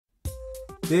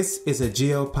This is a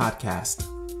Geo podcast.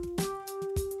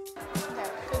 Okay,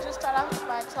 could you start off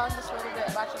by telling us a little bit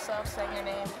about yourself, saying your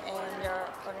name and your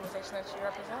organization that you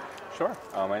represent? Sure.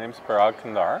 My name is Parag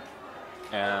Khandhar,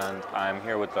 and I'm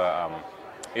here with the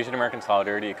Asian American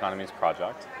Solidarity Economies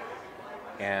project,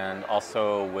 and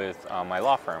also with my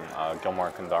law firm,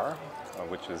 Gilmore Khandhar,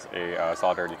 which is a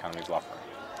Solidarity Economies law firm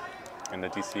in the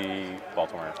DC,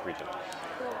 Baltimore region.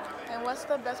 Cool. And what's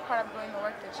the best part of doing the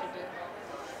work that you do?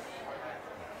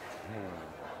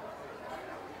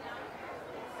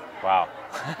 Wow.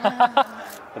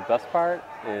 The best part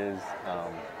is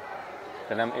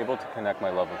that I'm able to connect my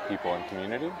love of people and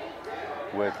community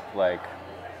with like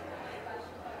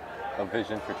a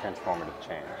vision for transformative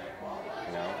change,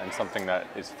 you know, and something that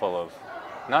is full of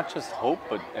not just hope,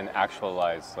 but an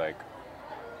actualized like,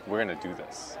 we're gonna do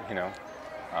this, you know.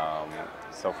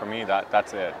 So for me,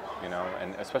 that's it, you know,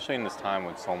 and especially in this time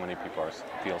when so many people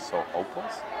feel so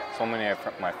hopeless. So many of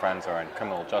my friends are in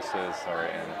criminal justice or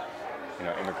in, you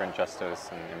know, immigrant justice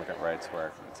and immigrant rights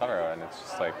work, etc. And it's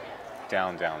just like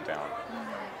down, down, down.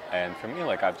 Mm-hmm. And for me,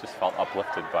 like I've just felt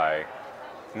uplifted by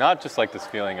not just like this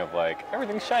feeling of like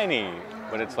everything's shiny,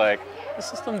 mm-hmm. but it's like the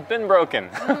system's been broken.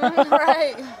 Mm-hmm,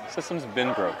 right. The system's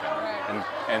been broken, right.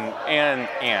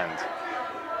 and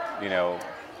you know,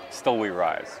 still we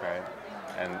rise, right?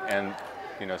 And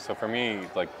you know, so for me,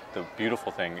 like the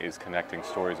beautiful thing is connecting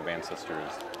stories of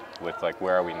ancestors with like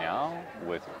where are we now,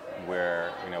 with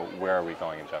where, you know, where are we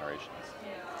going in generations.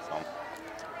 So.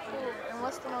 And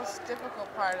what's the most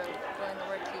difficult part of doing the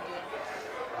work you do?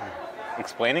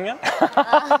 Explaining it.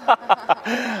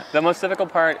 The most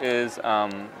difficult part is, you know,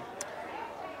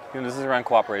 this is around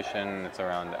cooperation. It's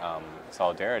around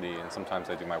solidarity, and sometimes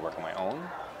I do my work on my own.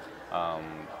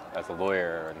 As a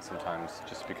lawyer, and sometimes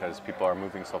just because people are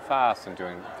moving so fast and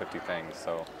doing 50 things.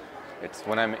 So it's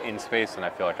when I'm in space and I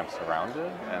feel like I'm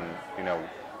surrounded and, you know,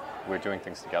 we're doing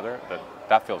things together,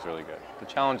 that feels really good. The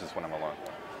challenge is when I'm alone.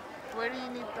 Where do you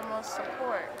need the most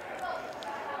support?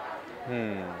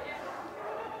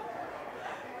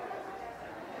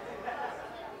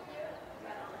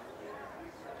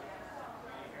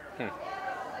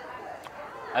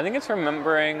 I think it's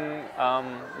remembering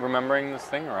this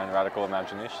thing around radical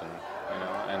imagination, you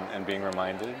know, and being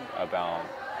reminded about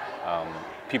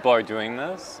people are doing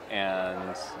this,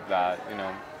 and that, you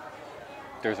know,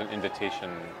 there's an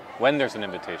invitation, when there's an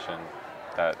invitation,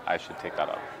 that I should take that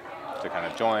up, to kind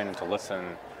of join and to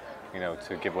listen, you know,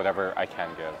 to give whatever I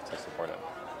can give to support it.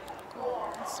 Cool.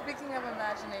 And speaking of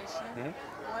imagination,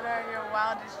 what are your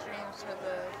wildest dreams for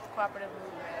the cooperative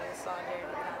movement and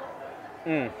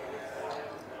solidarity?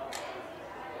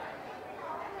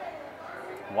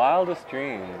 Wildest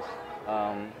dreams,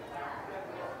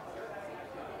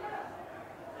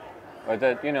 or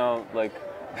that, you know, like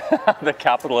the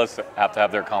capitalists have to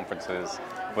have their conferences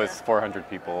with 400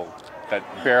 people that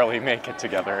barely make it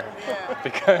together,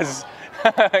 because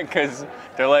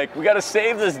they're like, we got to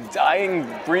save this dying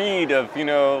breed of, you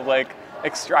know, like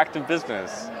extractive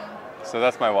business. So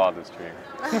that's my wildest dream.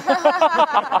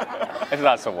 It's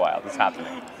not so wild. It's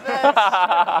happening.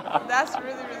 That's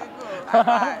really, really cool.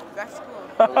 That's cool.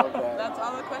 That's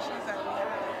all the questions that we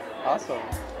have. Awesome.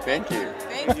 Thank you.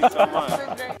 Thank you so much.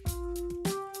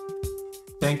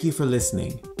 Thank you for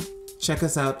listening. Check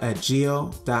us out at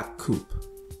geo.coop.